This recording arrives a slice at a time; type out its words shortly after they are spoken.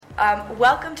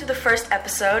Welcome to the first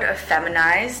episode of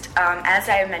Feminized. As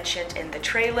I mentioned in the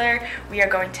trailer, we are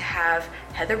going to have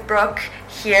Heather Brooke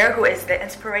here, who is the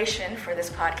inspiration for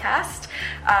this podcast.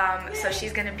 So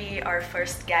she's going to be our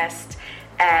first guest,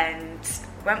 and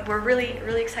we're really,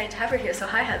 really excited to have her here. So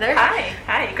hi, Heather.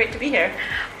 Hi, great to be here.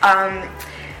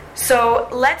 So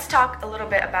let's talk a little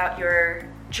bit about your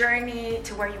journey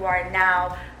to where you are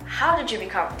now. How did you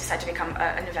decide to become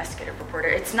an investigative reporter?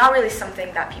 It's not really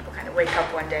something that people kind of wake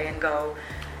up one day and go,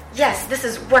 yes, this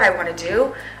is what I want to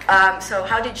do. So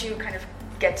how did you kind of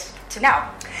get to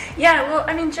now? Yeah, well,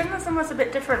 I mean, journalism was a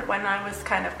bit different when I was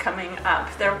kind of coming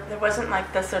up. There wasn't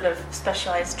like the sort of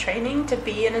specialized training to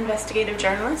be an investigative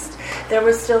journalist. There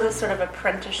was still this sort of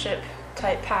apprenticeship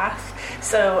type path.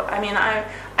 So, I mean,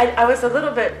 I was a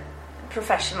little bit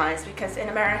professionalized because in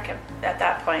America at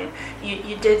that point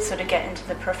you did sort of get into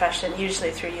the profession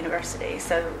usually through university.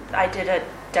 So I did a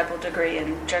double degree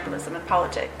in journalism and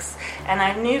politics, and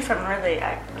I knew from really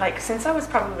since I was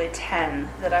probably 10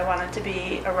 that I wanted to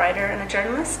be a writer and a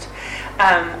journalist.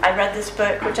 I read this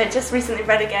book, which I just recently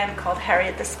read again, called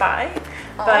Harriet the Spy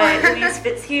by Louise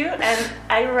Fitzhugh, and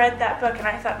I read that book and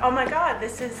I thought, oh my god,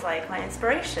 this is like my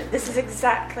inspiration. This is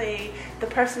exactly the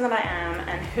person that I am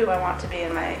and who I want to be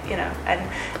in my, and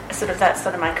that's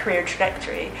sort of my career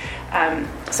trajectory.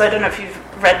 So I don't know if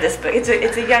you've read this book. It's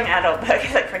a young adult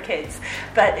book, like for kids,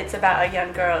 but it's about a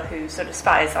young girl who sort of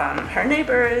spies on her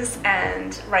neighbors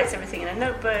and writes everything in a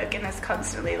notebook and is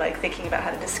constantly like thinking about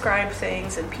how to describe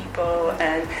things and people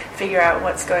and figure out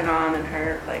what's going on in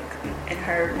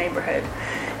her neighborhood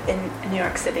in New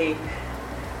York City.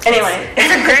 Anyway,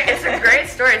 it's a great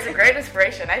story. It's a great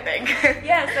inspiration, I think.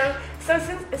 Yeah. So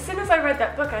as soon as I read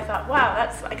that book, I thought, wow,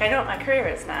 that's I know what my career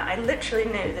is now. I literally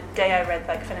knew the day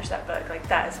I finished that book,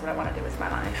 that is what I want to do with my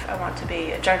life. I want to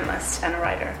be a journalist and a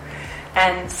writer.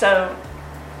 And so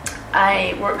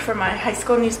I worked for my high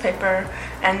school newspaper,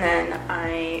 and then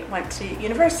I went to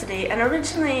university. And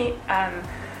originally, I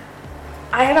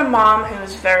had a mom who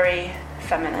was very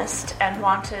feminist and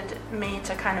wanted me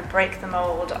to kind of break the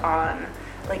mold on,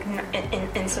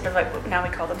 in sort of like now we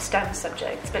call them STEM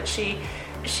subjects. But she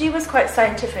was quite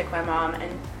scientific, my mom,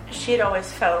 and she had always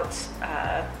felt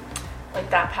like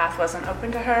that path wasn't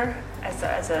open to her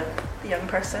as a young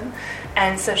person,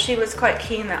 and so she was quite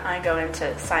keen that I go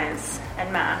into science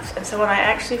and math. And so when I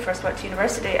actually first went to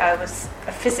university, I was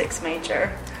a physics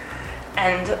major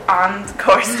and on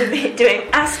course to be doing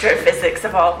astrophysics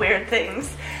of all weird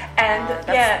things. And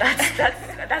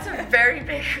that's a very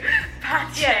big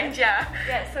path change. Yeah.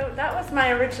 So that was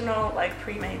my original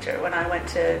pre-major when I went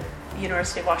to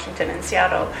University of Washington in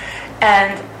Seattle,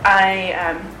 and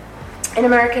in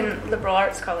American liberal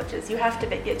arts colleges, you have to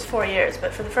be, it's 4 years,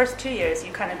 but for the first 2 years,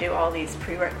 you kind of do all these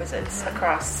prerequisites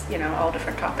across, all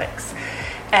different topics.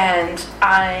 And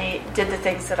I did the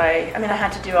things that I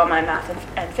had to do all my math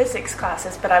and physics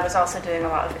classes, but I was also doing a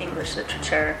lot of English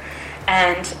literature.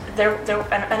 And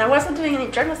I wasn't doing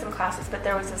any journalism classes, but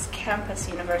there was this campus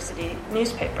university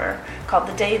newspaper called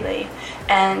The Daily,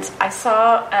 and I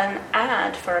saw an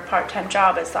ad for a part-time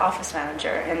job as the office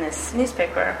manager in this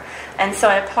newspaper, and so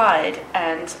I applied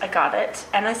and I got it,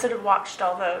 and I sort of watched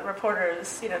all the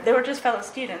reporters, they were just fellow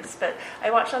students, but I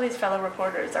watched all these fellow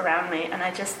reporters around me, and I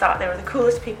just thought they were the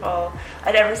coolest people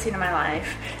I'd ever seen in my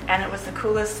life, and it was the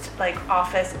coolest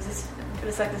office. It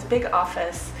was like this big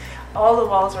office. All the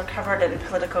walls were covered in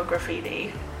political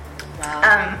graffiti.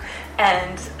 Wow.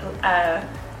 And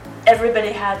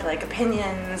everybody had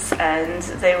opinions, and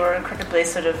they were incredibly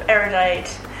sort of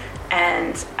erudite.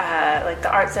 And the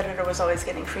arts editor was always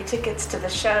getting free tickets to the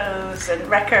shows and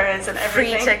records and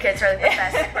everything. Free tickets are the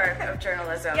best part of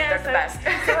journalism. Yeah, They're the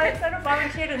best. So I sort of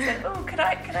volunteered and said, "Oh, could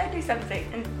I do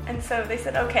something?" And so they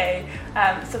said, "Okay."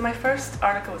 So my first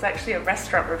article was actually a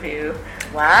restaurant review.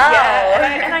 Wow.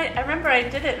 Yeah, and I remember I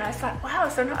did it, and I thought, "Wow!"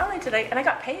 So not only did I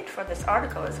got paid for this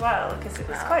article as well, because it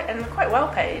was quite well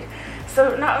paid.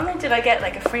 So not only did I get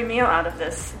a free meal out of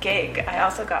this gig, I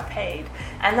also got paid,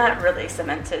 and that really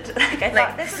cemented. I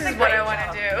thought this is what I want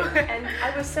to do. And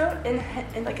I was so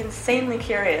insanely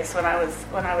curious when I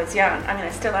was young. I mean, I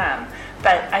still am,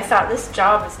 but I thought this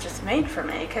job is just made for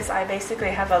me because I basically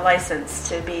have a license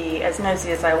to be as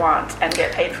nosy as I want and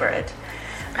get paid for it.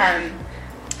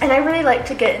 And I really like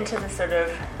to get into the sort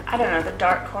of, the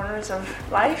dark corners of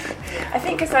life. I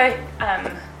think because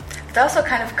it also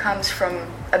kind of comes from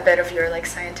a bit of your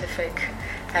scientific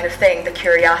kind of thing, the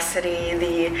curiosity,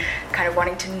 the kind of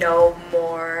wanting to know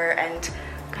more and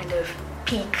kind of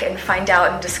peek and find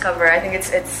out and discover. I think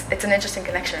it's an interesting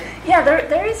connection. Yeah,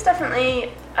 there is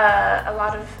definitely a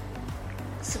lot of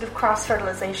sort of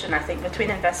cross-fertilization, I think, between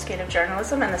investigative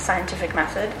journalism and the scientific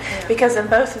method, because in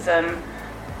both of them,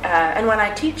 and when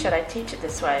I teach it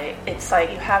this way. It's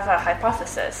like you have a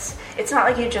hypothesis. It's not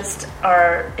like you just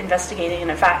are investigating in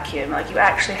a vacuum. Like you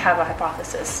actually have a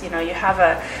hypothesis. You know, you have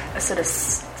a sort of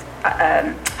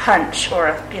hunch or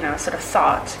a sort of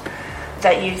thought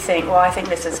that you think, well, I think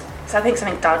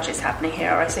something dodgy is happening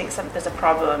here, or I think there's a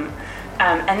problem.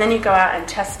 And then you go out and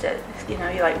test it. You know,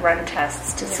 you like run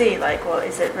tests to see, like, well,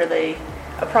 is it really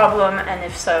a problem? And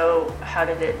if so,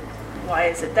 why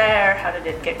is it there? How did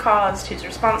it get caused? Who's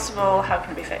responsible? How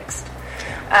can it be fixed?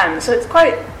 So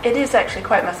it is actually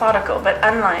quite methodical, but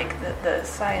unlike the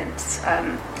science,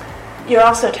 you're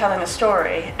also telling a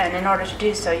story, and in order to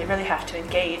do so, you really have to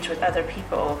engage with other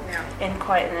people in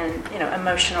quite an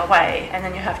emotional way, and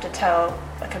then you have to tell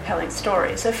a compelling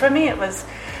story. So for me, it was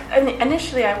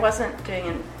initially I wasn't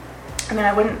doing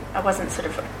I wasn't sort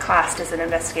of classed as an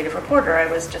investigative reporter.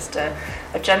 I was just a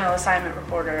general assignment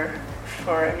reporter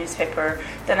for a newspaper.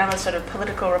 Then I was sort of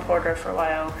political reporter for a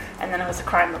while, and then I was a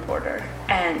crime reporter.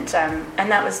 And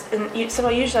that was so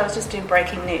usually I was just doing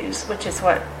breaking news, which is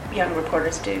what young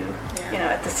reporters do,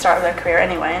 at the start of their career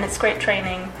anyway. And it's great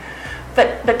training,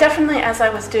 but definitely as I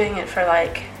was doing it for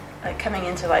like coming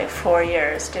into 4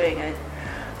 years doing it,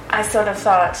 I sort of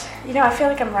thought, I feel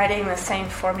like I'm writing the same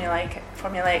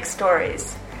formulaic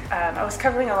stories. I was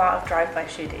covering a lot of drive-by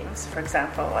shootings, for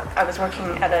example. I was working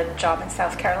at a job in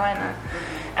South Carolina,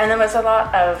 and there was a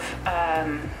lot of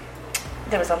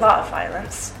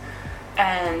violence,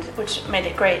 and which made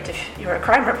it great if you were a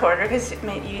crime reporter, because it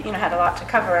made you had a lot to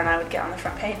cover, and I would get on the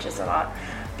front pages a lot.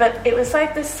 But it was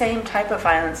like the same type of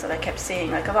violence that I kept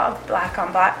seeing, like a lot of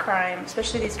black-on-black crime,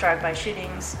 especially these drive-by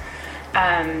shootings.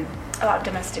 A lot of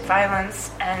domestic violence,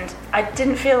 and I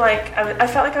didn't feel like I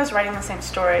felt like I was writing the same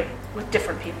story with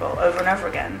different people over and over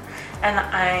again, and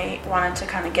I wanted to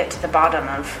kind of get to the bottom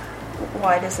of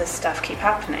why does this stuff keep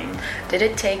happening. Did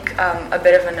it take a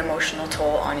bit of an emotional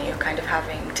toll on you, kind of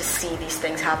having to see these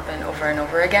things happen over and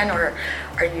over again, or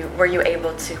were you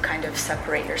able to kind of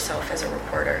separate yourself as a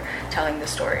reporter telling the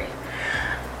story?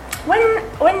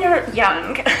 When you're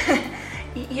young.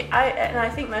 I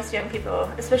think most young people,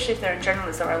 especially if they're in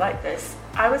journalism, are like this.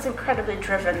 I was incredibly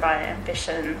driven by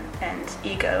ambition and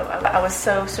ego. I was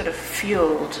so sort of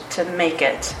fueled to make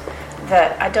it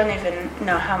that I don't even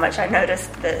know how much I noticed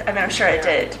I'm sure I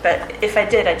did, but if I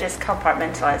did, I just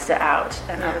compartmentalized it out,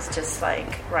 and I was just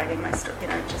like writing my story,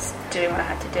 just doing what I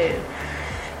had to do.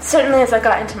 Certainly as I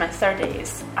got into my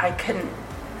 30s, I couldn't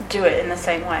do it in the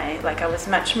same way. Like I was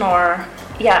much more,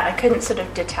 I couldn't sort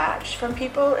of detach from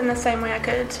people in the same way I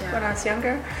could when I was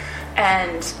younger,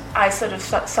 and I sort of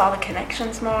saw the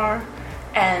connections more,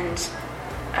 and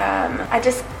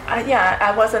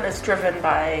I wasn't as driven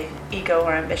by ego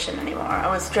or ambition anymore. I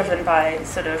was driven by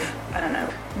sort of,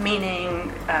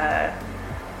 meaning,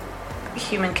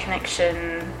 human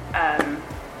connection,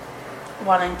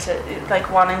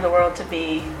 wanting the world to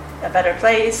be a better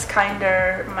place,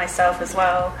 kinder, myself as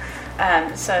well.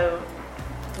 So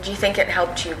do you think it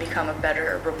helped you become a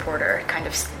better reporter, kind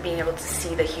of being able to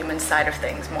see the human side of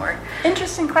things more?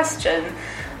 Interesting question.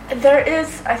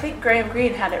 I think Graham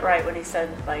Greene had it right when he said,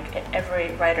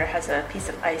 every writer has a piece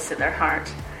of ice in their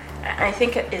heart. I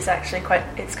think it is actually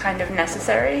it's kind of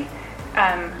necessary.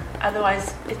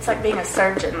 Otherwise, it's like being a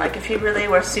surgeon. Like, if you really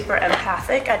were super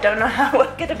empathic, I don't know how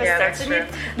good of a surgeon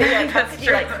you'd be. How could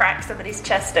you, crack somebody's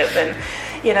chest open?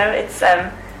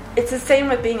 It's the same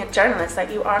with being a journalist.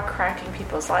 Like, you are cracking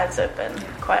people's lives open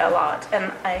quite a lot.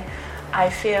 And I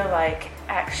feel like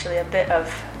actually a bit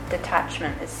of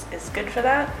detachment is good for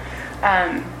that.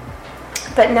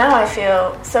 But now I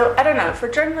feel, so I don't know, for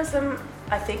journalism,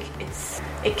 I think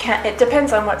it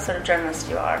depends on what sort of journalist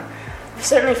you are.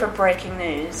 Certainly for breaking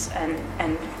news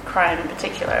and crime in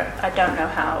particular, I don't know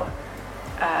how.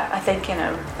 I think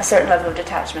a certain level of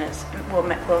detachment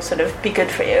will sort of be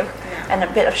good for you, and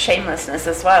a bit of shamelessness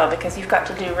as well, because you've got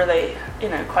to do really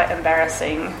quite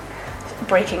embarrassing,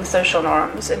 breaking social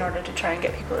norms in order to try and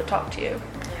get people to talk to you.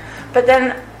 But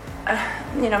then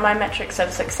my metrics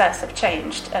of success have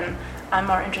changed, and I'm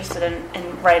more interested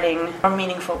in writing more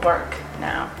meaningful work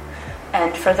now.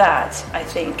 And for that, I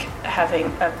think having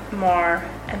a more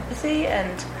empathy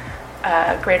and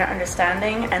greater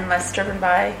understanding and less driven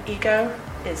by ego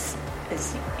is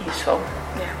useful.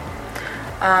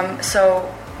 Yeah. So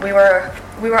we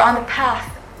were on the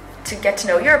path to get to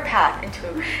know your path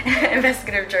into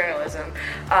investigative journalism.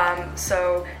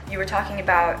 So you were talking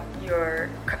about your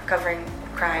covering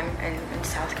crime in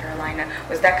South Carolina.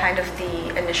 Was that kind of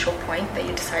the initial point that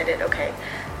you decided, okay,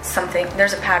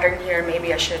 there's a pattern here,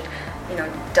 maybe I should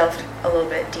delve a little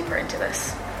bit deeper into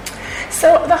this?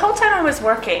 So the whole time I was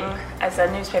working as a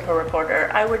newspaper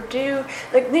reporter, I would do,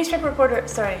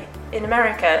 in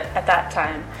America at that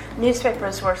time,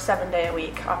 newspapers were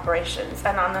 7-day-a-week operations,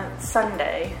 and on a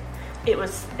Sunday, it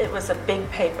was a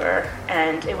big paper,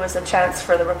 and it was a chance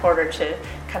for the reporter to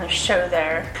kind of show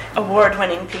their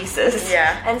award-winning pieces.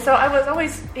 Yeah. And so I was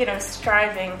always,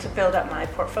 striving to build up my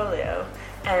portfolio.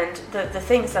 And the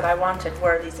things that I wanted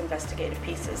were these investigative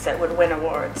pieces that would win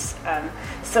awards.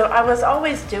 So I was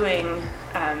always doing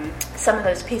some of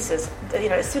those pieces,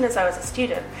 as soon as I was a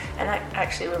student. And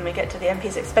actually, when we get to the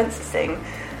MP's expenses thing,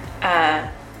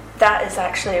 that is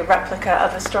actually a replica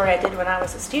of a story I did when I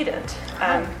was a student.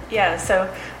 So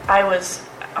I was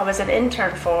an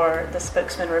intern for the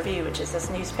Spokesman Review, which is this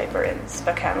newspaper in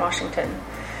Spokane, Washington.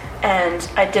 And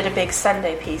I did a big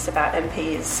Sunday piece about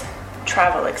MPs'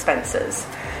 travel expenses,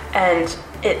 and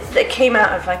it came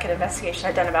out of like an investigation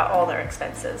I'd done about all their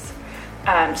expenses.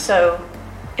 I was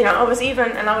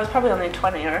probably only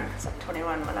 20 or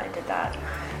 21 when I did that.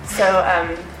 So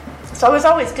I was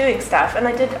always doing stuff, and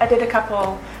I did a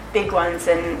couple big ones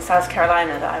in South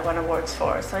Carolina that I won awards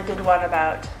for. So I did one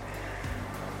about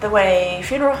the way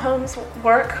funeral homes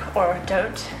work or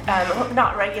don't,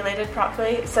 not regulated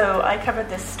properly. So I covered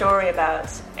this story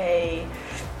about a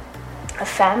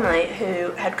family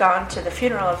who had gone to the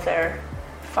funeral of their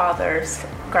father's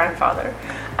grandfather,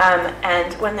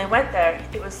 and when they went there,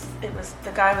 it was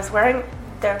the guy was wearing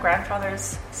their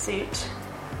grandfather's suit,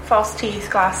 false teeth,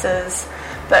 glasses,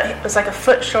 but it was like a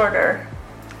foot shorter,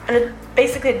 and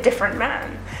basically a different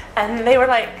man. And they were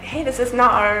like, "Hey, this is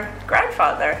not our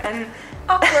grandfather," and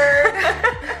awkward.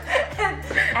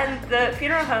 and the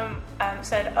funeral home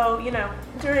said,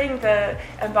 during the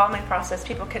embalming process,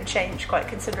 people can change quite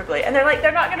considerably. And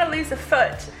they're not going to lose a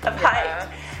foot of height.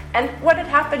 And what had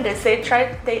happened is they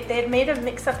had made a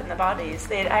mix-up in the bodies.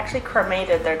 They had actually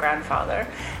cremated their grandfather.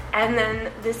 And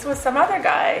then this was some other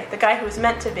guy, the guy who was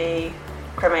meant to be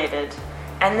cremated.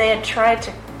 And they had tried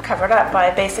to cover it up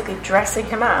by basically dressing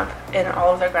him up in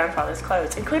all of their grandfather's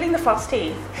clothes, including the false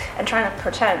teeth, and trying to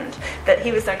pretend that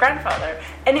he was their grandfather.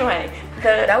 Anyway,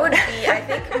 that would be, I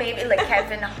think maybe like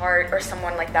Kevin Hart or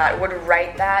someone like that would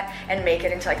write that and make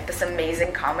it into like this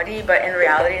amazing comedy, but in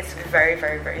reality it's very,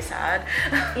 very, very sad.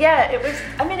 Yeah, it is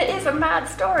a mad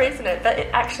story, isn't it? But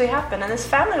it actually happened, and this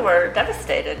family were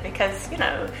devastated because,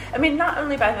 not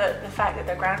only by the fact that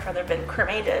their grandfather had been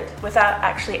cremated without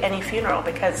actually any funeral,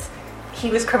 because he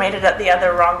was cremated at the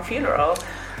other wrong funeral,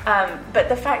 but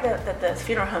the fact that the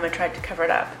funeral home had tried to cover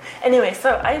it up. Anyway,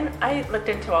 so I looked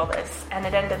into all this, and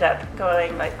it ended up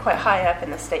going like quite high up in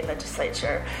the state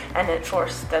legislature, and it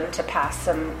forced them to pass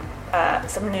some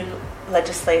new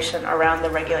legislation around the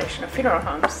regulation of funeral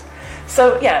homes.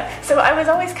 So I was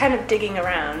always kind of digging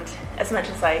around as much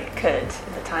as I could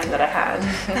in the time that I had.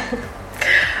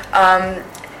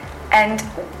 And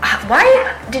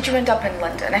why did you end up in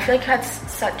London? I feel like you had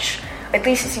such, at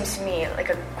least it seems to me, like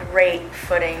a great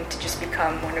footing to just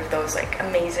become one of those like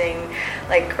amazing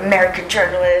like American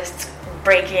journalists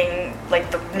breaking like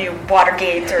the new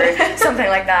Watergate or something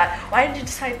like that. Why did you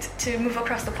decide to move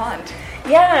across the pond?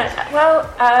 Yeah, well,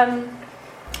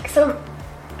 so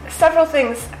several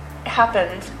things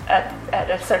happened at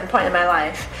a certain point in my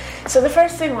life. So the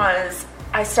first thing was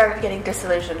I started getting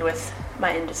disillusioned with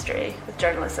my industry, with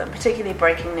journalism, particularly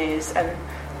breaking news, and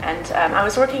I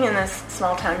was working in this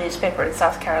small town newspaper in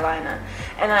South Carolina,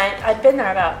 and I'd been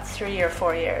there about 3 or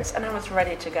 4 years, and I was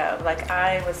ready to go.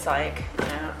 I was like,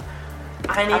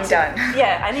 I'm done.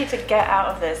 Yeah, I need to get out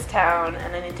of this town,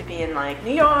 and I need to be in like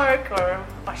New York or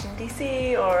Washington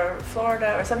D.C. or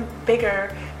Florida or some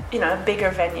bigger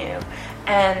venue.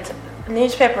 And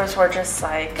newspapers were just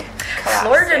like collapsing.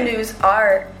 Florida news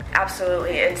are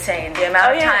absolutely insane. The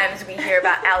amount of times we hear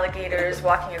about alligators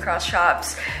walking across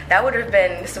shops, that would have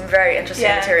been some very interesting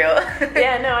material.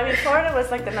 Florida was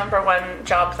like the number one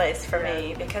job place for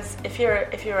me, because if you're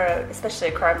especially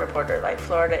a crime reporter, like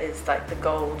Florida is like the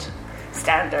gold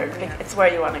standard. It's where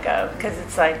you want to go because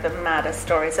it's like the maddest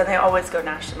stories, and they always go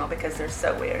national because they're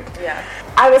so weird. Yeah.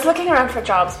 I was looking around for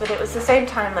jobs, but it was the same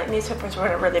time like newspapers were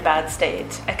in a really bad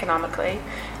state economically,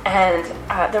 and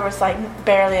there was like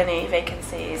barely any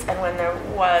vacancies, and when there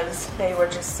was, they were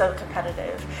just so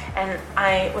competitive, and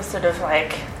I was sort of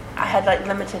like, I had like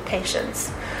limited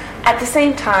patience. At the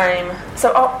same time,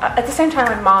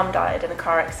 my mom died in a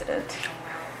car accident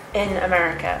in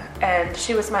America, and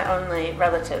she was my only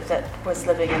relative that was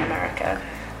living in America.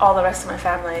 All the rest of my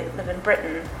family live in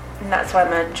Britain, and that's why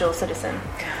I'm a dual citizen.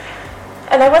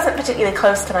 And I wasn't particularly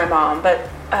close to my mom, but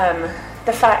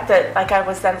the fact that like I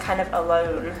was then kind of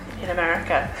alone in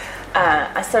America,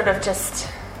 I sort of just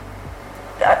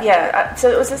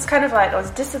So it was this kind of like, I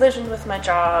was disillusioned with my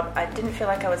job. I didn't feel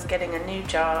like I was getting a new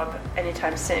job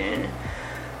anytime soon.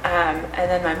 And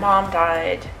then my mom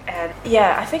died, and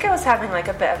I think I was having like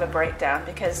a bit of a breakdown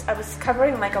because I was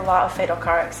covering like a lot of fatal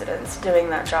car accidents doing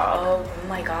that job. Oh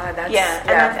my God, that's... And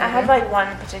I had like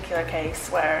one particular case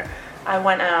where I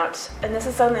went out, and this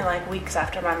is only like weeks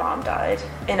after my mom died,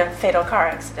 in a fatal car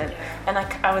accident, and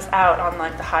I was out on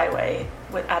like the highway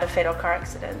at a fatal car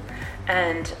accident,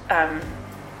 and I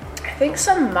think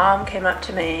some mom came up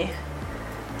to me,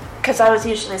 because I was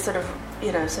usually sort of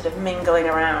mingling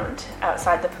around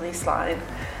outside the police line,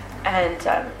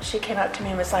 and she came up to me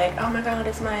and was like, "Oh my God,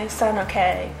 is my son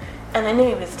okay?" And I knew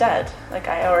he was dead. Like,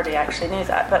 I already actually knew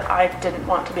that, but I didn't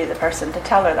want to be the person to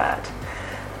tell her that.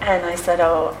 And I said,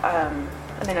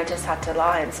 I just had to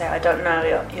lie and say, "I don't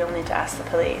know, you'll need to ask the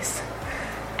police."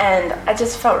 And I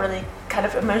just felt really kind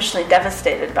of emotionally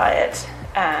devastated by it.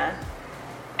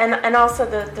 And also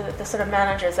the sort of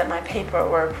managers at my paper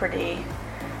were pretty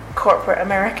corporate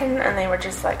American, and they were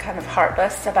just like kind of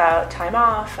heartless about time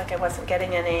off. Like, I wasn't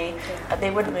getting any.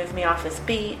 They wouldn't move me off this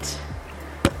beat.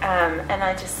 And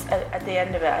I just, at the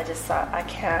end of it, I just thought, I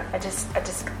can't.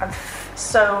 I'm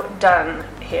so done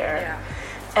here. Yeah.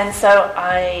 And so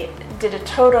I did a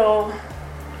total.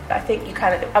 I think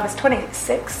I was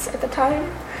 26 at the time,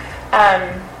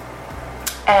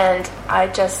 and I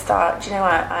just thought, you know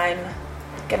what, I'm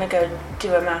gonna go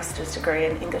do a master's degree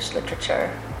in English literature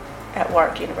at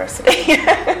Warwick University.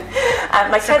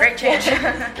 That's a great change.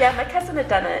 My cousin had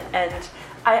done it, and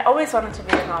I always wanted to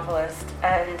be a novelist,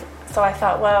 and so I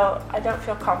thought, well, I don't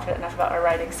feel confident enough about my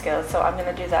writing skills, so I'm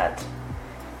going to do that.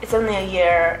 It's only a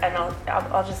year, and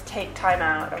I'll just take time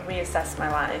out and reassess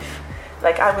my life.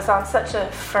 Like, I was on such a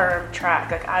firm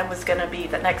track. Like, I was going to be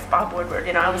the next Bob Woodward.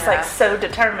 I was like so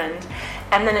determined,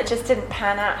 and then it just didn't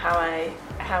pan out how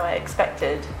I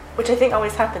expected, which I think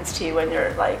always happens to you when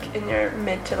you're like in your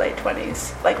mid to late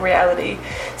 20s. Like, reality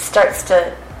starts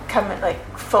to come like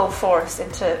full force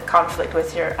into conflict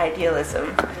with your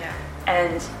idealism,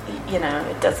 and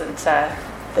it doesn't.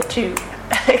 The two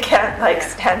can't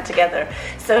stand together.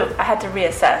 So I had to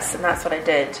reassess, and that's what I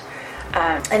did.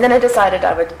 And then I decided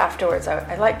I would afterwards.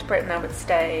 I liked Britain. I would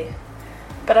stay,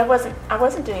 but I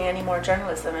wasn't doing any more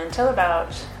journalism until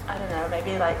about, I don't know,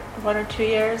 maybe like 1 or 2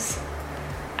 years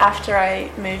after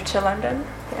I moved to London.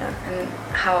 Yeah. And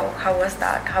how was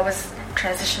that? How was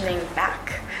transitioning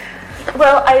back?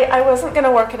 Well, I wasn't going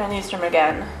to work in a newsroom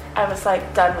again. I was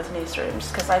like done with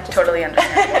newsrooms because I just totally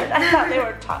understand. I thought they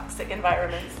were toxic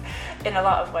environments in a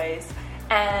lot of ways,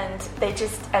 and they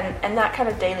just and that kind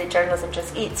of daily journalism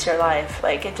just eats your life.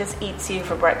 Like, it just eats you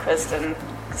for breakfast and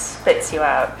spits you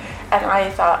out. And I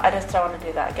thought, I just don't want to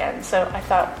do that again. So I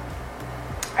thought,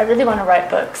 I really want to write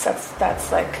books.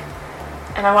 That's like,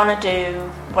 and I want to do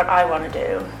what I want to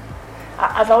do.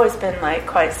 I've always been like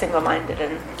quite single-minded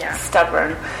and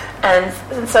stubborn, and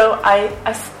so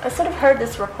I sort of heard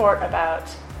this report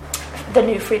about the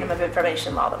new Freedom of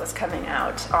Information law that was coming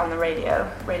out on the Radio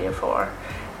 4,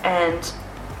 and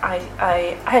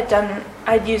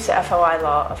I'd used the FOI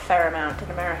law a fair amount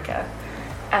in America,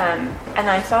 and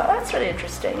I thought, that's really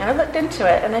interesting, and I looked into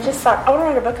it, and I just thought, I want to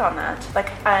write a book on that.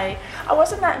 Like, I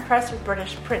wasn't that impressed with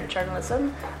British print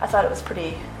journalism. I thought it was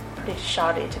pretty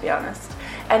shoddy, to be honest.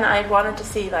 And I wanted to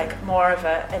see like more of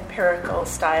a empirical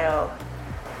style,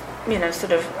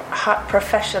 sort of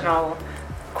professional,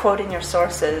 quoting your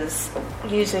sources,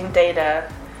 using data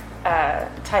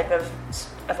type of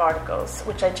articles,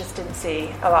 which I just didn't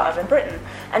see a lot of in Britain.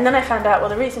 And then I found out, well,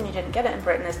 the reason you didn't get it in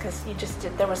Britain is because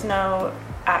there was no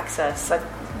access. Like,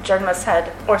 journalists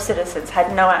or citizens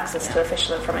had no access to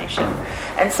official information,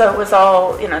 and so it was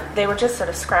all, they were just sort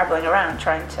of scrabbling around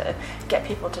trying to get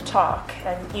people to talk,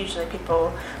 and usually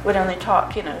people would only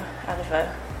talk, out of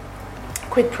a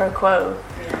quid pro quo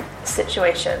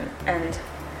situation. And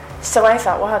so I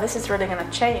thought, wow, this is really going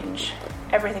to change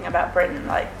everything about Britain,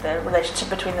 like the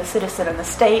relationship between the citizen and the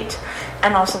state,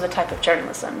 and also the type of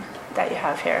journalism that you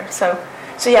have here. So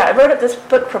I wrote up this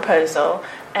book proposal,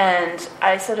 and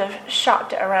I sort of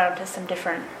shopped it around to some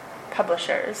different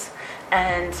publishers,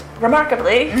 and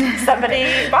remarkably,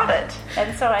 somebody bought it.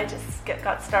 And so I just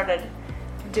got started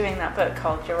doing that book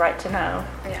called Your Right to Know.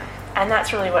 Yeah. And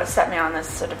that's really what set me on this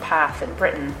sort of path in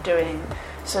Britain, doing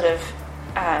sort of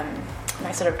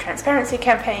my sort of transparency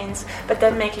campaigns, but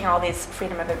then making all these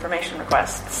freedom of information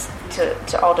requests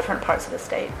to all different parts of the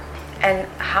state. And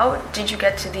how did you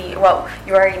get to well,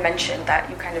 you already mentioned that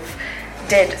you kind of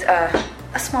did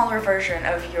a smaller version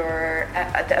of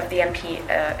the MP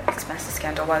expenses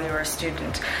scandal while you were a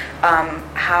student.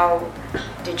 How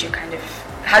did you,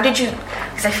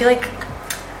 because I feel like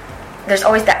there's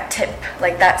always that tip,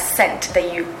 like that scent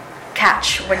that you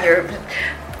catch when you're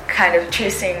kind of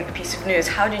chasing a piece of news.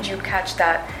 How did you catch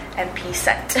that MP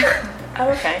scent? Oh,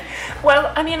 okay.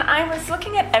 Well, I mean, I was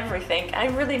looking at everything. I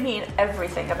really mean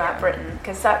everything about Britain,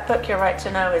 because that book, You're Right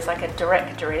to Know, is like a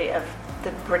directory of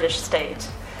the British state.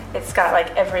 It's got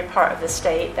like every part of the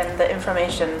state and the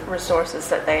information resources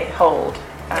that they hold.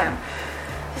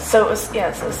 So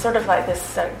it was sort of like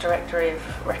this directory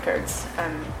of records.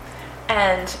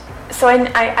 And so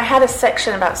I had a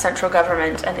section about central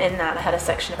government, and in that I had a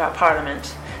section about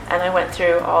Parliament. And I went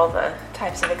through all the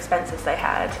types of expenses they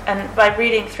had. And by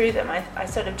reading through them, I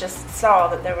sort of just saw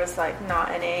that there was like not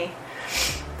any,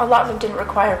 a lot of them didn't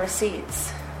require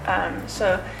receipts.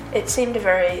 So it seemed a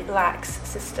very lax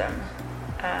system.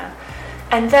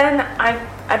 And then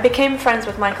I became friends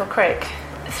with Michael Crick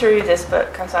through this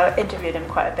book, because I interviewed him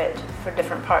quite a bit for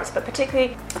different parts, but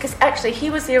particularly because actually he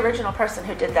was the original person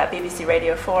who did that BBC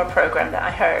Radio 4 program that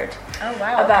I heard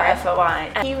about FOI.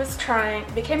 And he was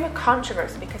became a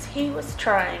controversy because he was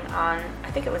trying on,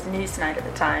 I think it was Newsnight at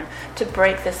the time, to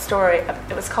break this story.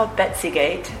 It was called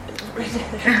Betsygate,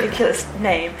 ridiculous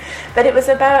name, but it was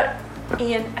about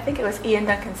Ian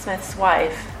Duncan Smith's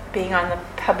wife being on the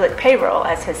public payroll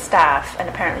as his staff, and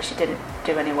apparently she didn't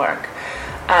do any work.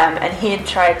 And he had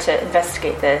tried to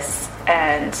investigate this,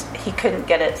 and he couldn't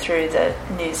get it through the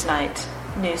Newsnight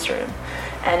newsroom,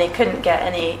 and he couldn't get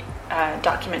any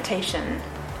documentation,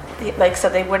 so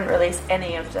they wouldn't release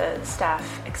any of the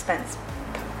staff expense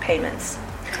payments.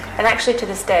 And actually, to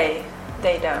this day,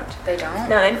 they don't. They don't?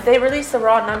 No, they release the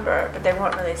raw number, but they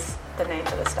won't release the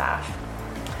names of the staff.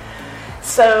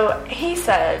 So he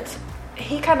said,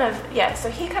 he kind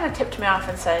of tipped me off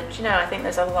and said, I think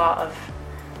there's a lot of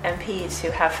MPs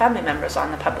who have family members on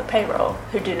the public payroll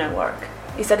who do no work.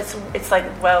 He said it's like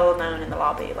well known in the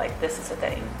lobby, like this is a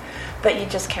thing, but you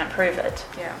just can't prove it.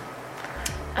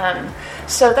 Yeah.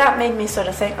 So that made me sort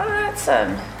of think, that's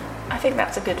I think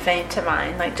that's a good vein to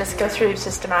mine. Like just go through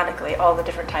systematically all the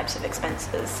different types of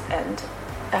expenses and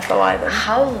FOI them.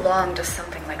 How long does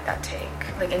something like that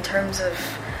take? Like in terms of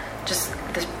just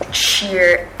the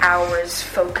sheer hours,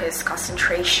 focus,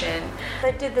 concentration.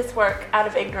 I did this work out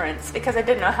of ignorance because I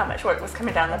didn't know how much work was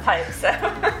coming down the pipe, so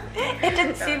it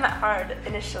didn't seem that hard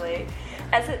initially,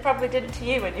 as it probably did to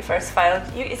you when you first filed.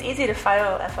 It's easy to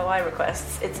file FOI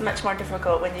requests. It's much more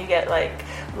difficult when you get like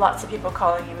lots of people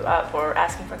calling you up or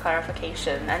asking for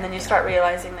clarification, and then you start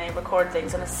realizing they record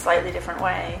things in a slightly different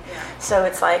way. Yeah. So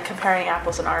it's like comparing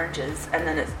apples and oranges, and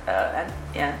then it's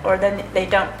or then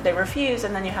they refuse,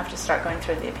 and then you have to start going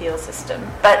through the appeal system.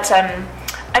 But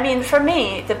I mean, for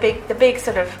me, the big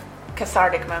sort of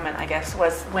cathartic moment, I guess,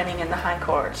 was winning in the High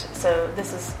Court. So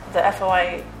this is the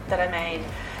FOI that I made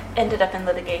ended up in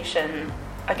litigation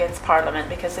against Parliament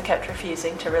because they kept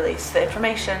refusing to release the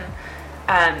information,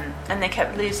 and they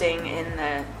kept losing in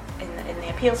the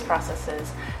appeals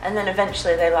processes, and then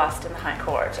eventually they lost in the High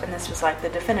Court, and this was like the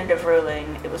definitive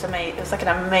ruling. It was like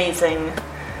an amazing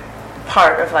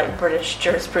part of like British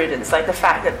jurisprudence, like the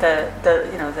fact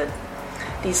that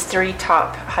these three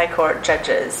top High Court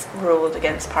judges ruled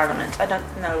against Parliament. I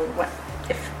don't know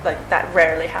if like that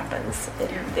rarely happens in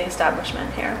the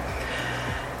establishment here.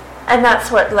 And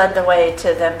that's what led the way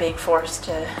to them being forced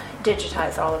to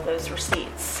digitize all of those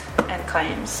receipts and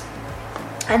claims.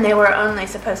 And they were only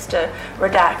supposed to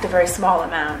redact a very small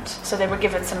amount. So they were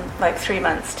given 3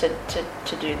 months to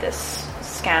do this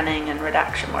scanning and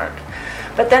redaction work.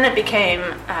 But then it became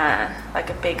like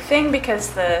a big thing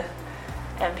because the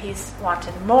MPs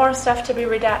wanted more stuff to be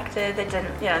redacted. They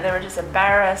didn't, they were just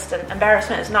embarrassed, and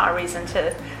embarrassment is not a reason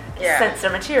to censor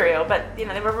material, but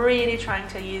they were really trying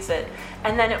to use it.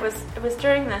 And then it was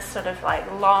during this sort of like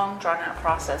long drawn out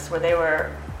process where they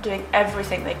were doing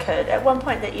everything they could. At one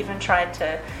point they even tried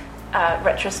to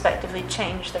retrospectively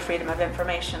change the Freedom of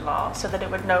Information law so that it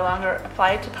would no longer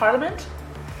apply to Parliament.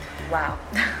 Wow.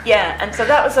 Yeah, and so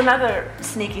that was another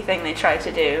sneaky thing they tried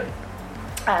to do,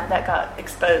 that got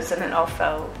exposed, and it all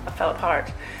fell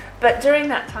apart. But during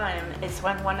that time is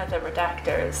when one of the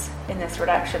redactors in this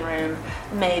redaction room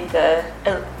made the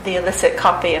illicit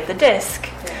copy of the disc,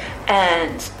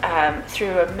 and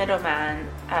through a middleman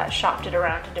shopped it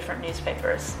around to different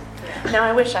newspapers. Yeah. Now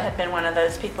I wish I had been one of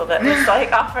those people that was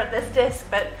like offered this disc,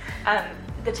 but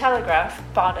the Telegraph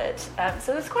bought it.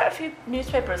 So there's quite a few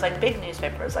newspapers, like big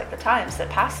newspapers like the Times, that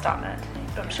passed on it.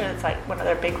 I'm sure it's like one of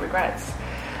their big regrets.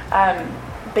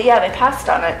 But yeah, they passed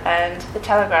on it, and the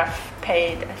Telegraph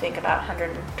paid, I think, about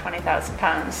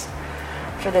 £120,000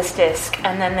 for this disc,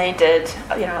 and then they did,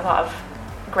 a lot of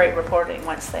great reporting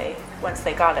once they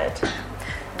got it.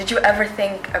 Did you ever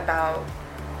think about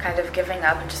kind of giving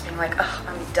up and just being like, oh,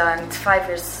 I'm done, it's 5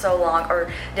 years, so long?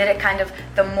 Or did it kind of,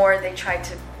 the more they tried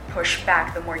to push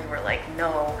back, the more you were like,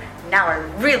 no, now I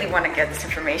really want to get this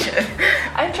information?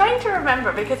 I'm trying to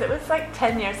remember, because it was like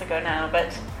 10 years ago now,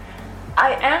 but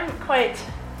I am quite,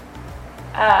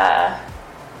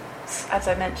 as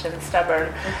I mentioned,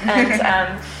 stubborn.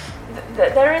 And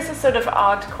there is a sort of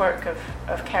odd quirk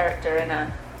of character in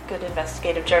a good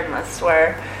investigative journalist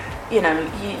where, you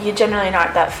know, you generally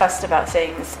not that fussed about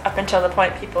things up until the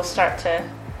point people start to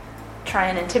try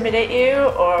and intimidate you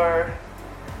or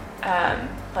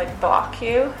like block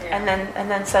you, and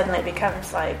then suddenly it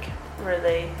becomes like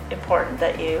really important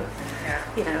that you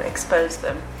you know, expose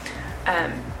them.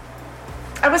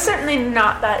 I was certainly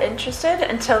not that interested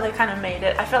until they kind of made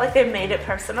it. I felt like they made it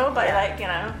personal by like, you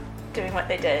know, doing what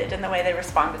they did and the way they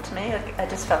responded to me. Like, I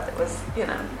just felt it was, you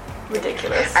know,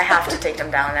 ridiculous. I have to take them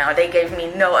down now. They gave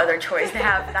me no other choice to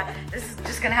have that. This is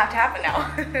just gonna have to happen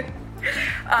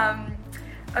now.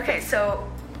 Okay, so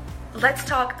let's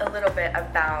talk a little bit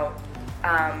about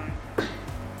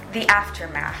the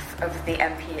aftermath of the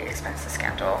MP expenses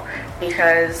scandal,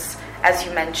 because as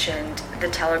you mentioned, the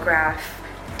Telegraph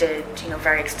did, you know,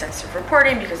 very extensive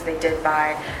reporting because they did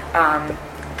buy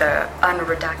the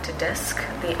unredacted disc,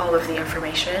 all of the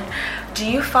information. Do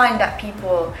you find that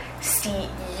people see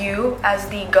you as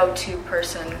the go-to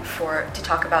person to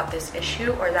talk about this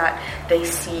issue, or that they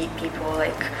see people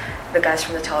like the guys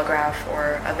from the Telegraph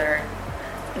or other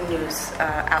news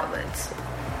outlets?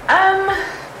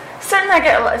 Certainly I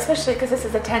get a lot, especially because this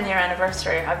is a 10-year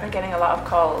anniversary. I've been getting a lot of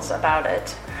calls about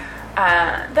it.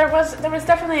 There was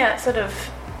definitely a sort of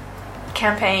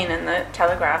campaign in the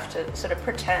Telegraph to sort of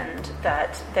pretend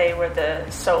that they were the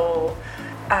sole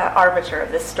arbiter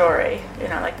of this story, you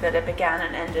know, like that it began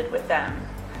and ended with them,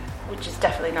 which is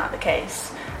definitely not the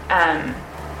case. And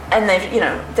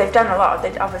they've done a lot.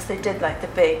 They obviously did like the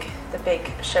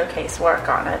big showcase work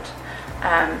on it,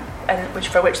 and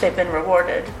for which they've been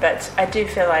rewarded. But I do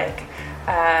feel like,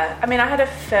 I had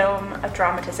a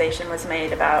dramatization was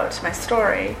made about my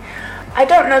story. I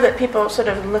don't know that people sort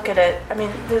of look at it. I mean,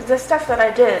 the stuff that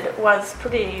I did was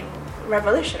pretty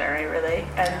revolutionary, really,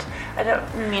 and I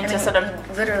don't mean to sort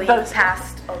of literally boast.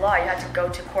 Passed a law. You had to go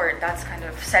to court. That's kind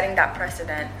of setting that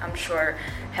precedent. I'm sure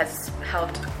has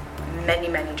helped many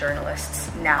journalists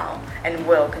now and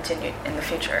will continue in the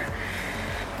future.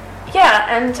 Yeah,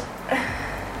 and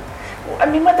I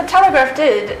mean, what the Telegraph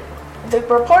did, the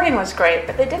reporting was great,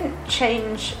 but they didn't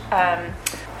change.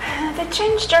 They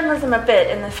changed journalism a bit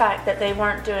in the fact that they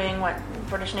weren't doing what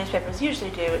British newspapers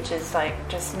usually do, which is like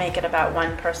just make it about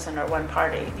one person or one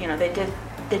party. You know, they did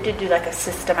do like a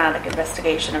systematic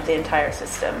investigation of the entire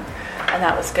system, and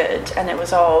that was good. And it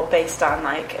was all based on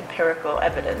like empirical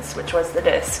evidence, which was the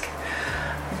disc.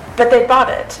 But they bought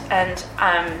it, and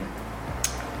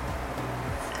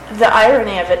the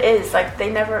irony of it is like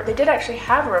they did actually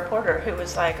have a reporter who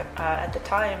was like at the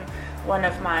time one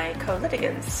of my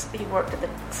co-litigants. He worked at the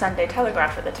Sunday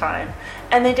Telegraph at the time,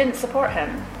 and they didn't support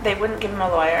him. They wouldn't give him a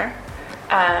lawyer,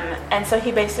 and so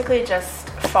he basically just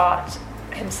fought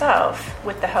himself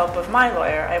with the help of my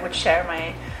lawyer. I would share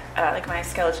my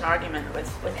skeleton argument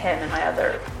with him and my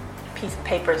other piece of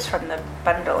papers from the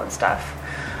bundle and stuff,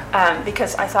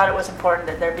 because I thought it was important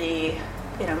that there be,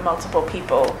 you know, multiple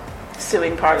people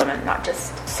suing Parliament, not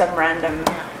just some random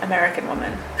American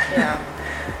woman. Yeah.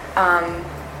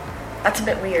 That's a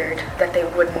bit weird that they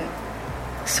wouldn't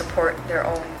support their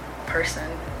own person,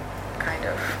 kind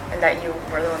of, and that you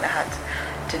were the one that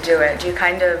had to do it. Do you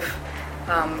kind of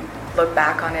look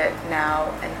back on it now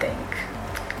and think,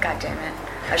 God damn it,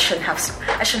 I shouldn't have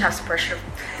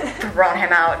thrown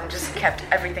him out and just kept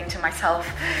everything to myself?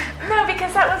 No,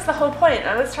 because that was the whole point.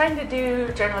 I was trying to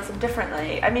do journalism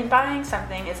differently. I mean, buying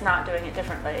something is not doing it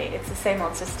differently. It's the same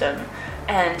old system,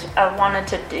 and I wanted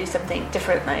to do something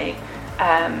differently.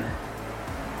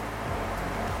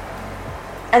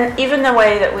 And even the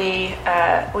way that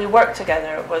we worked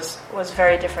together was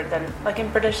very different than, like, in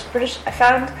British.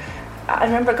 I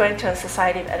remember going to a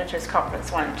Society of Editors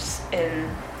conference once in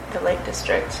the Lake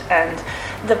District, and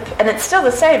it's still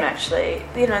the same, actually.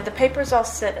 You know, the papers all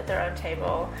sit at their own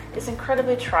table. It's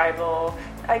incredibly tribal.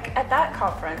 Like, at that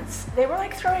conference, they were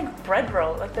like throwing bread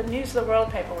rolls. Like, the News of the World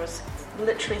paper was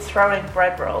literally throwing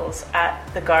bread rolls at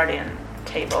the Guardian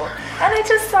table, and I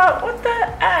just thought, what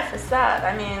the F is that?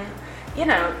 I mean, you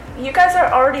know, you guys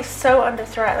are already so under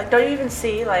threat. Like, don't you even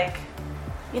see, like,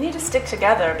 you need to stick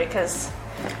together because,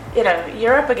 you know,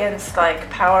 you're up against, like,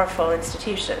 powerful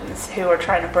institutions who are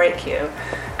trying to break you.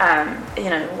 You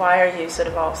know, why are you sort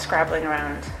of all scrabbling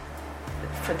around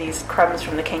for these crumbs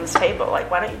from the king's table?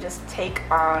 Like, why don't you just take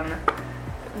on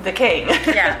the king.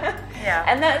 Yeah. Yeah.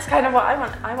 And that's kind of what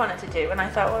I wanted to do. And I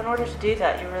thought, well, in order to do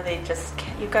that, you really just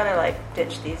you gotta like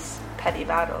ditch these petty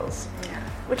battles,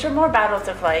 which are more battles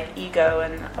of like ego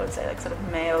and I would say like sort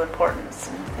of male importance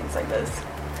and things like this.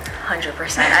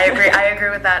 100%. I agree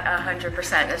with that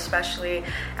 100%, especially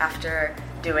after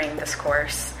doing this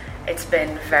course. It's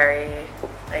been very,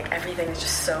 like, everything is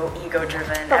just so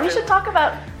ego-driven. But we should talk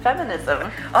about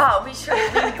feminism. Oh, we should.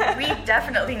 We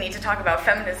definitely need to talk about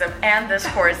feminism and this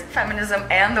course, feminism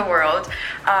and the world.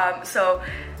 So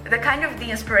the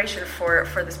inspiration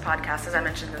for this podcast, as I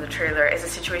mentioned in the trailer, is a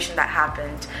situation that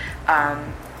happened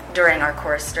during our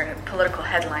course, during Political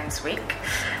Headlines Week,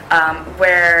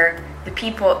 where the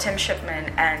people, Tim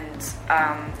Shipman and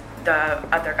the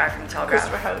other guy from the Telegraph,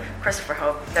 Christopher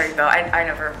Hope. There you go. I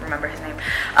never remember his name,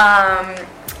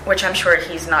 which I'm sure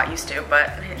he's not used to,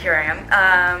 but here I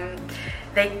am.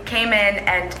 They came in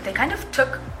and they kind of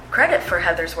took credit for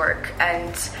Heather's work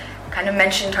and kind of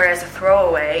mentioned her as a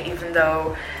throwaway, even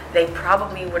though they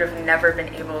probably would have never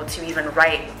been able to even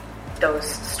write those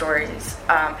stories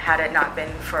had it not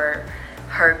been for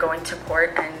her going to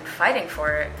court and fighting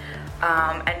for it.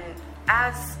 And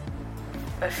as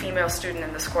a female student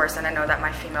in this course, and I know that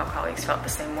my female colleagues felt the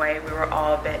same way, we were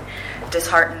all a bit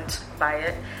disheartened by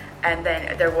it. And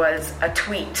then there was a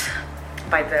tweet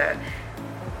by the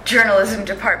journalism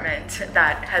department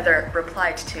that Heather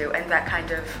replied to, and that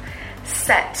kind of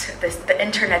set the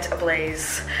internet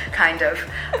ablaze, kind of.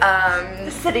 The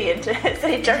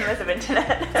city journalism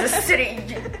internet. The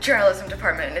city journalism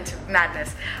department into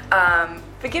madness.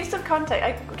 But give some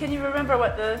context. Can you remember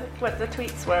what the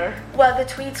tweets were? Well, the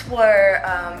tweets were,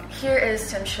 here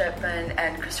is Tim Shipman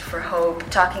and Christopher Hope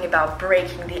talking about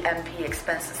breaking the MP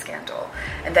expenses scandal.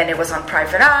 And then it was on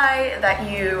Private Eye that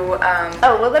you...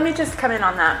 Oh, well, let me just come in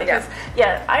on that, because,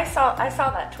 I saw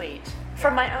that tweet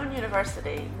from my own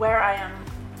university, where I am,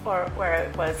 or where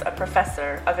it was a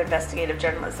professor of investigative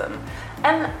journalism.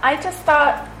 And I just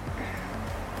thought,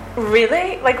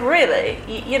 really? Like, really?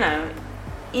 You know...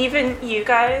 Even you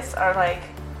guys are like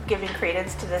giving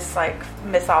credence to this like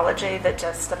mythology that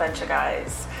just a bunch of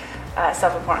guys,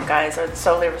 self-important guys, are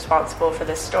solely responsible for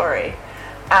this story,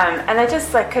 and I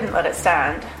just like couldn't let it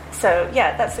stand. So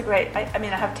yeah, that's a great. I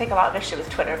mean, I have to take a lot of issue with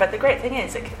Twitter, but the great thing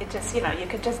is it just you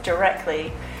could just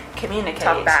directly communicate.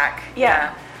 Talk back.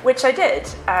 Yeah, which I did.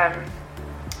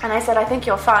 And I said, I think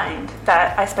you'll find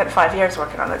that I spent 5 years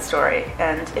working on that story,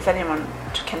 and if anyone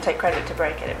can take credit to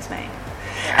break it, it was me.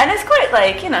 Yeah. And it's quite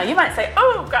like, you might say,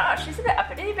 oh gosh, isn't it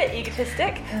a bit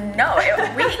egotistic? No,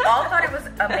 we all thought it was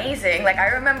amazing. Like, I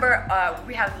remember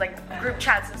we have like group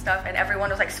chats and stuff, and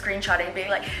everyone was like screenshotting, being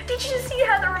like, did you see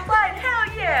Heather replied?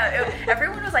 Hell yeah.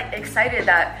 Everyone was like excited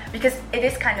because it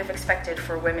is kind of expected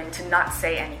for women to not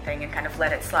say anything and kind of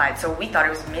let it slide. So we thought it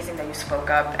was amazing that you spoke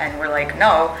up, and we're like,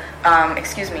 no,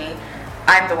 excuse me,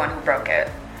 I'm the one who broke it.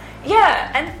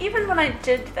 Yeah, and even when I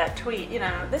did that tweet,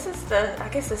 this is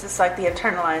like the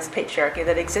internalized patriarchy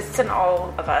that exists in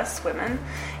all of us women,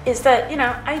 is that,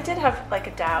 I did have like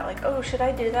a doubt, like, oh, should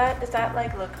I do that? Does that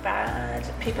like look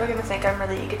bad? People are going to think I'm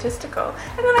really egotistical.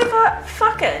 And then I thought,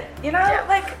 fuck it,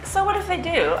 like, so what if they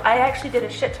do? I actually did a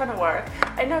shit ton of work.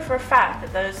 I know for a fact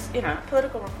that those,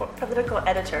 political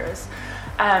editors,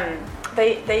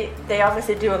 they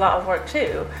obviously do a lot of work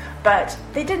too, but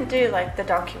they didn't do like the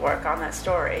donkey work on that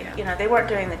story. They weren't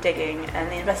doing the digging and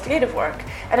the investigative work.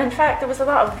 And in fact, there was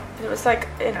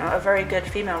a very good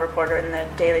female reporter in the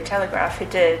Daily Telegraph who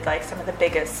did like some of the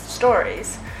biggest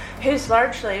stories, who's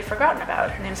largely forgotten about.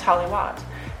 Her name's Holly Watt.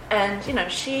 And,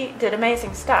 she did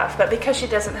amazing stuff, but because she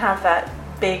doesn't have that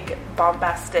big,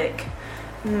 bombastic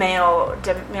male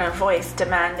voice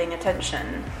demanding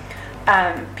attention,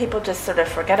 people just sort of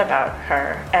forget about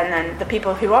her, and then the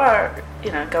people who are,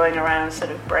 going around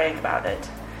sort of braying about it,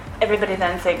 everybody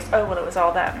then thinks, oh, well, it was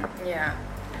all them. Yeah.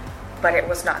 But it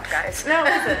was not, guys. No, it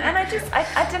wasn't. And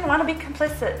I didn't want to be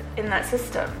complicit in that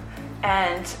system.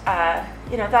 And,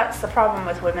 that's the problem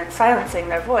with women silencing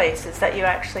their voice, is that you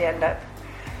actually end up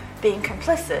being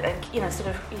complicit and, sort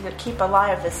of keep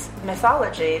alive this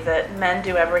mythology that men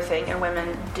do everything and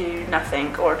women do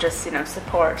nothing, or just,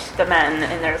 support the men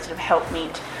in their sort of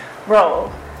helpmeet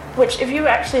role, which if you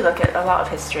actually look at a lot of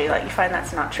history, like, you find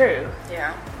that's not true.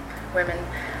 Yeah. Women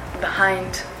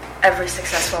behind every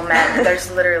successful man,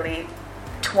 there's literally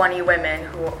 20 women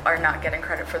who are not getting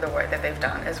credit for the work that they've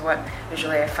done, is what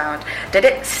usually I found. Did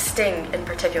it sting in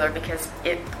particular because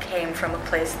it came from a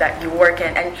place that you work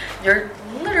in, and you're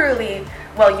literally,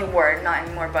 well, you were, not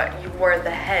anymore, but you were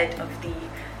the head of the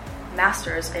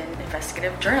masters in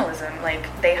investigative journalism. Like,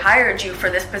 they hired you for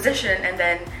this position, and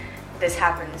then this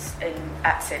happens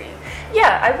at City.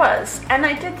 Yeah, I was. And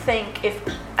I did think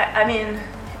I mean,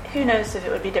 who knows if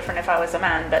it would be different if I was a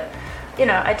man, but,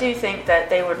 I do think that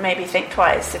they would maybe think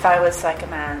twice. If I was like a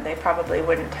man, they probably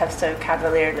wouldn't have so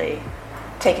cavalierly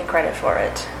taken credit for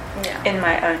it in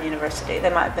my own university.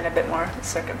 They might have been a bit more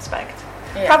circumspect.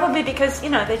 Yeah. Probably because,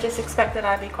 they just expect that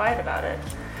I'd be quiet about it.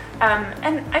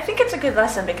 And I think it's a good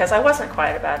lesson because I wasn't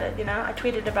quiet about it, I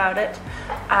tweeted about it.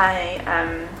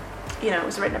 It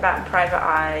was written about in Private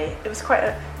Eye. It was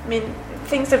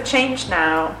things have changed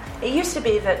now. It used to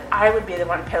be that I would be the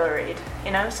one pilloried,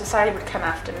 society would come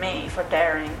after me for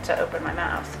daring to open my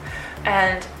mouth.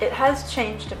 And it has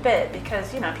changed a bit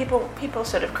because, people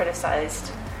sort of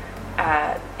criticized,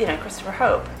 Christopher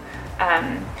Hope.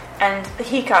 And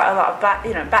he got a lot of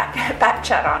back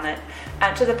chat on it,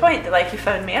 to the point that he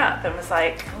phoned me up and was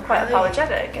quite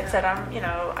apologetic and said,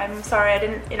 I'm sorry, I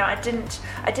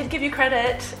did give you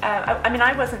credit.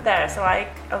 I wasn't there, so I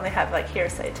only have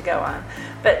hearsay to go on.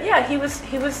 But yeah, he was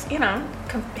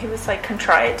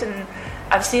contrite, and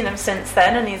I've seen him since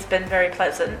then, and he's been very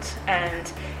pleasant.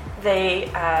 And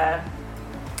they,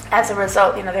 as a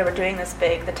result, they were doing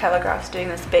the Telegraph's doing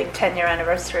this big 10-year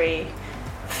anniversary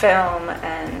film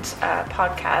and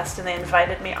podcast, and they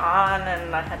invited me on,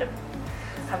 and I had to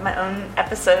have my own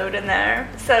episode in there.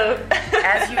 So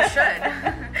as you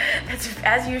should.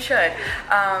 As you should.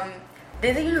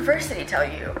 Did the university tell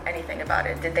you anything about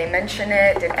it? Did they mention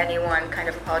it? Did anyone kind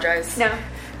of apologize? No.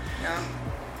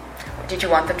 Did you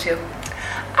want them to?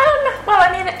 Well,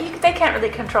 they can't really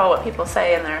control what people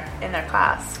say in their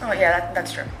class. Oh yeah,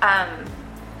 that's true.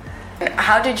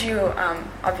 How did you?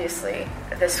 Obviously,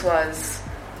 this was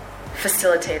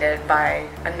facilitated by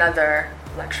another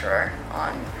lecturer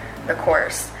on the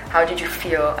course. How did you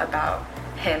feel about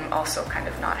him also kind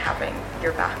of not having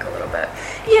your back a little bit?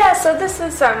 Yeah, so this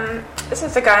is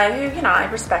a guy who I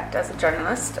respect as a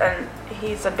journalist, and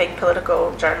he's a big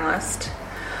political journalist.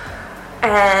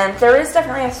 And there is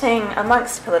definitely a thing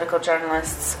amongst political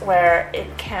journalists where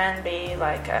it can be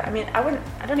I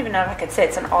don't even know if I could say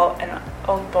it's an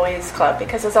old boys club,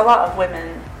 because there's a lot of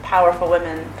powerful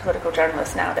women political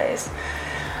journalists nowadays.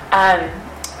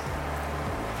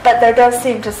 But there does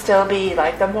seem to still be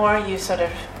the more you sort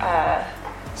of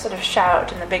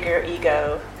shout, and the bigger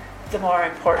ego, the more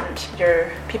important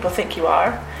people think you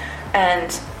are.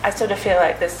 And I sort of feel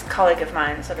like this colleague of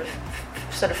mine sort of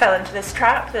fell into this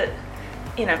trap that,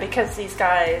 because these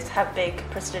guys have big,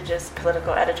 prestigious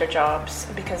political editor jobs,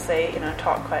 because they,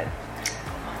 talk quite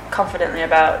confidently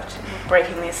about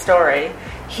breaking the story,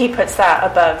 he puts that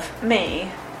above me,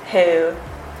 who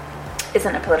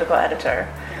isn't a political editor,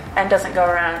 and doesn't go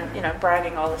around,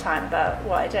 bragging all the time about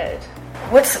what I did.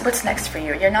 What's next for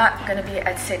you? You're not going to be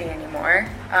at City anymore.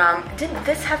 Did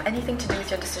this have anything to do with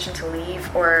your decision to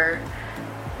leave, or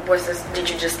did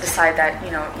you just decide that,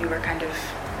 you were kind of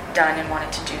done and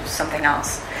wanted to do something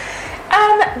else?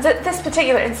 This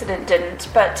particular incident didn't,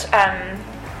 but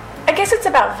I guess it's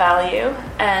about value,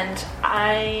 and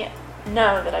I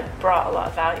know that I brought a lot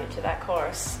of value to that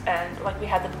course, and we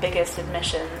had the biggest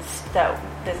admissions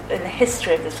in the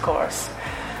history of this course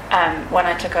when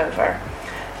I took over,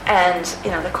 and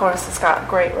the course has got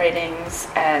great ratings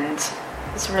and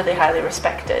it's really highly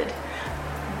respected.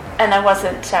 And I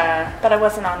wasn't I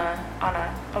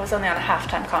was only on a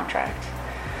half-time contract.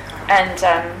 And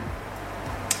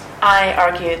I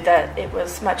argued that it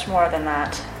was much more than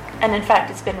that. And in fact,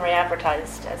 it's been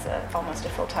re-advertised as almost a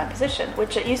full-time position,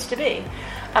 which it used to be,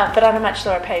 but on a much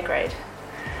lower pay grade.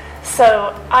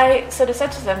 So I sort of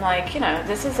said to them,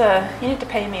 you need to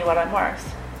pay me what I'm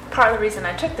worth. Part of the reason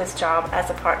I took this job as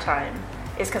a part-time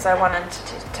is because I wanted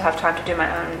to have time to do my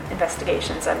own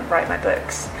investigations and write my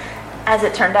books. As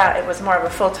it turned out, it was more of a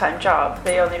full-time job.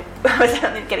 I was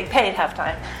only getting paid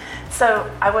half-time. So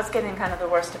I was getting kind of the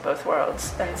worst of both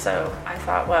worlds. And so I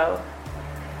thought, well,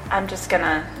 I'm just going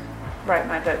to write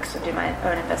my books and do my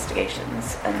own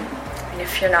investigations. And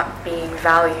if you're not being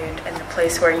valued in the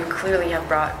place where you clearly have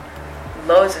brought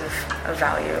loads of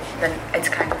value, then it's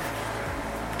kind of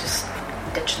just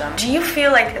ditch them. Do you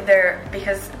feel like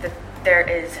because there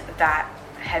is that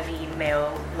heavy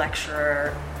male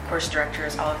lecturer, course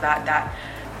directors, all of that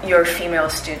your female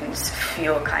students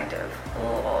feel kind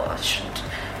of,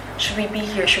 should we be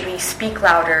here? Should we speak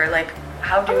louder?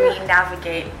 How do we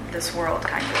navigate this world,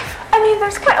 kind of?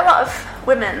 There's quite a lot of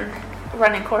women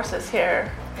running courses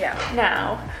here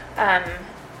now.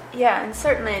 And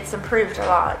certainly it's improved a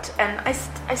lot. And I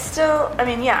still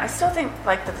think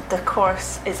the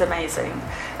course is amazing,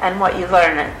 and what you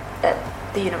learn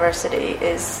at the university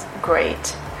is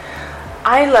great.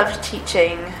 I loved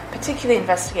teaching particularly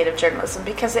investigative journalism,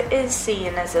 because it is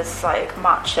seen as this like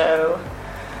macho,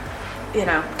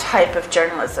 type of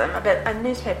journalism, and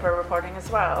newspaper reporting as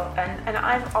well. And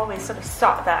I've always sort of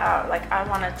sought that out. Like, I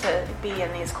wanted to be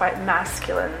in these quite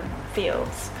masculine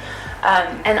fields,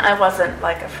 and I wasn't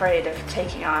like afraid of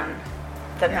taking on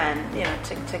the men,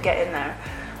 to get in there.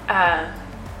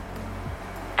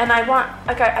 And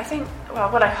I think,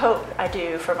 what I hope I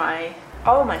do for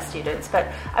all my students, but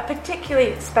I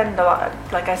particularly spend a lot,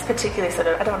 I particularly sort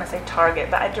of, I don't want to say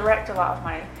target, but I direct a lot of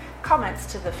my comments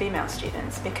to the female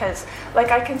students, because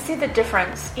I can see the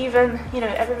difference. Even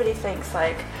everybody thinks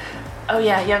like, oh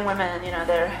yeah, young women,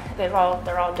 they're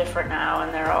all different now,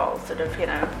 and they're all sort of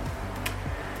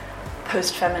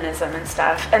post-feminism and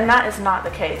stuff, and that is not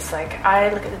the case. Like,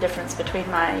 I look at the difference between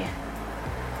my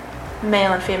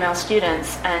male and female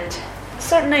students, and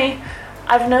certainly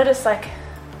I've noticed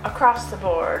across the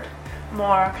board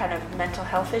more kind of mental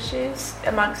health issues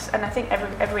amongst, and I think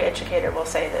every educator will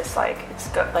say this, it's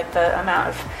got the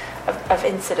amount of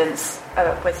incidents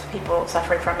with people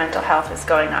suffering from mental health is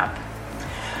going up.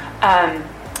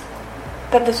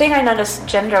 But the thing I notice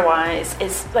gender-wise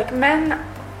is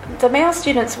the male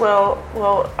students don't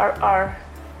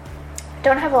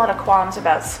have a lot of qualms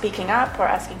about speaking up or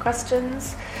asking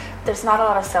questions. There's not a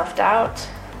lot of self-doubt,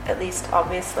 at least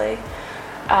obviously.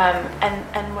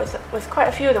 And with quite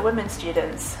a few of the women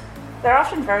students, they're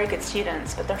often very good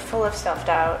students, but they're full of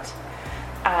self-doubt.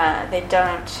 They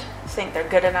don't think they're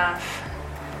good enough.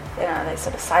 They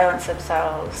sort of silence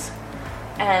themselves.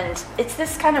 And it's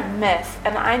this kind of myth,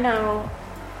 and I know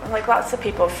lots of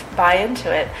people buy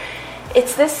into it.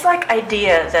 It's this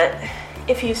idea that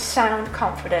if you sound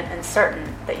confident and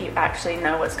certain that you actually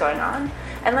know what's going on.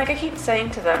 And I keep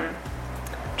saying to them,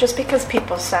 just because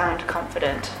people sound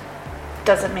confident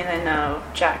doesn't mean they know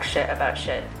jack shit about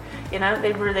shit.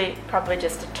 They really probably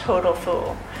just a total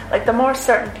fool. The more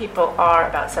certain people are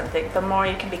about something, the more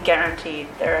you can be guaranteed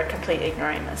they're a complete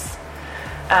ignoramus.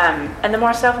 And the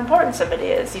more self-important somebody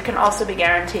is, you can also be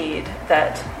guaranteed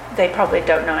that they probably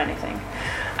don't know anything.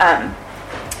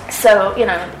 So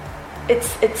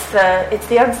it's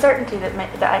the uncertainty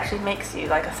that actually makes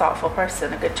you a thoughtful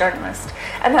person, a good journalist.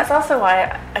 And that's also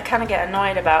why I kind of get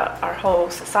annoyed about our whole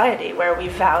society, where we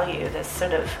value this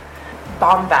sort of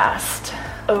bombast,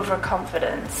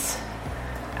 overconfidence,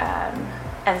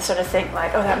 and sort of think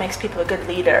oh, that makes people a good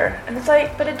leader. And it's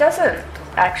but it doesn't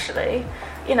actually.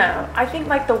 I think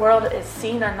the world is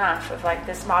seen enough of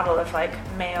this model of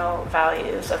male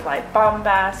values of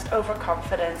bombast,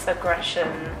 overconfidence,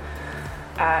 aggression,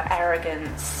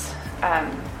 arrogance,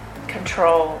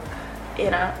 control.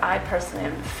 I personally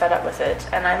am fed up with it,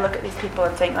 and I look at these people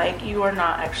and think you are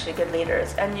not actually good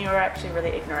leaders, and you are actually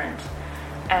really ignorant.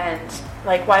 And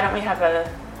why don't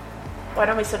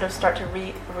we sort of start to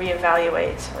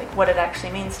reevaluate what it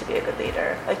actually means to be a good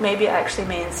leader? Maybe it actually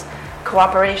means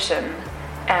cooperation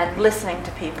and listening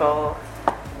to people,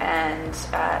 and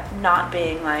not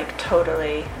being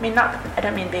totally, I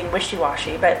don't mean being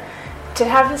wishy-washy, but to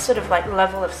have this sort of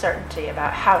level of certainty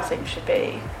about how things should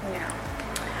be.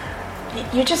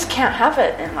 Yeah. You just can't have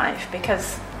it in life,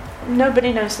 because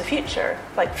nobody knows the future.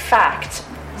 Fact,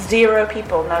 0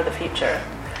 people know the future.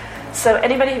 So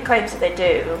anybody who claims that they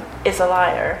do is a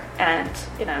liar and,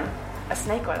 a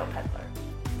snake oil peddler.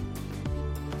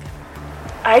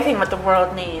 I think what the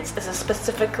world needs is a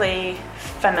specifically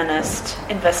feminist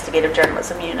investigative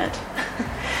journalism unit.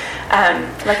 A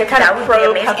kind of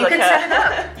ProPublica. You can set it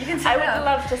up. I would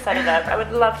love to set it up. I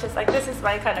would love to, this is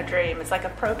my kind of dream. It's a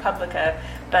ProPublica,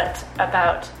 but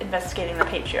about investigating the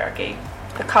patriarchy,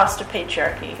 the cost of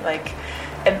patriarchy,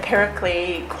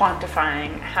 empirically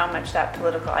quantifying how much that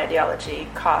political ideology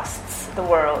costs the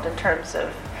world in terms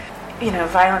of,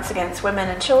 violence against women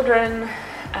and children,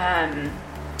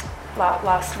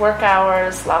 lost work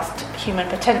hours, lost human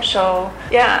potential.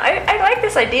 Yeah, I like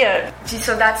this idea.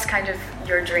 So that's kind of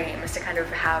your dream, is to kind of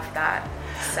have that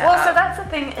set Well, up. so that's the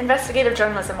thing, investigative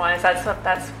journalism-wise,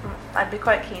 I'd be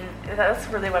quite keen, that's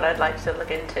really what I'd like to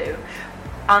look into.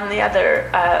 On the other,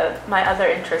 my other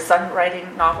interests, I'm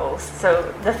writing novels.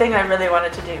 So the thing I really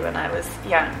wanted to do when I was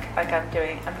young, I'm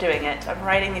doing it. I'm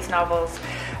writing these novels.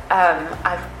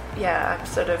 I'm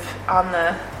sort of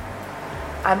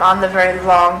I'm on the very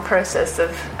long process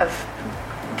of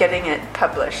getting it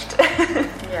published.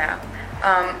 Yeah.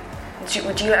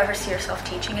 Do you ever see yourself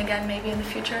teaching again, maybe in the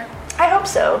future? I hope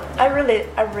so. I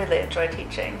really enjoy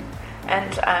teaching,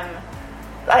 and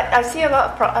I see a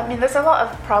lot of there's a lot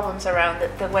of problems around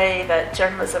the way that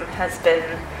journalism has been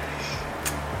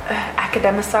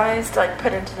academicized,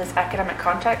 put into this academic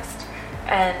context,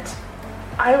 and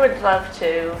I would love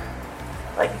to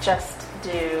just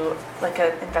do like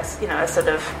a sort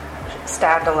of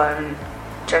standalone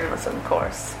journalism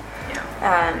course. Yeah.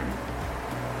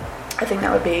 I think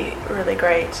that would be really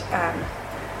great.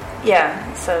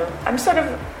 So I'm sort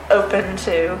of open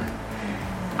to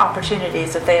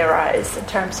opportunities if they arise in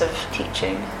terms of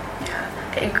teaching.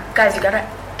 Yeah. Okay, guys,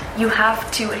 you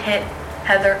have to hit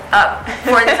Heather up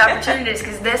for these opportunities,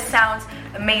 because this sounds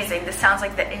amazing. This sounds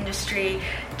like the industry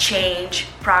change,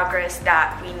 progress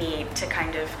that we need to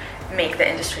kind of make the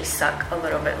industry suck a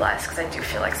little bit less, because I do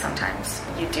feel like sometimes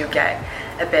you do get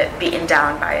a bit beaten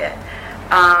down by it.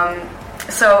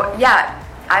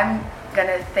 I'm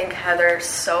gonna thank Heather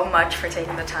so much for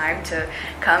taking the time to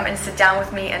come and sit down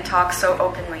with me and talk so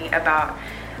openly about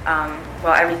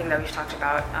everything that we've talked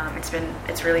about.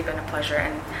 It's really been a pleasure,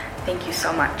 and thank you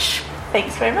so much.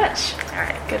 Thanks very much. All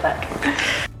right, good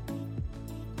luck.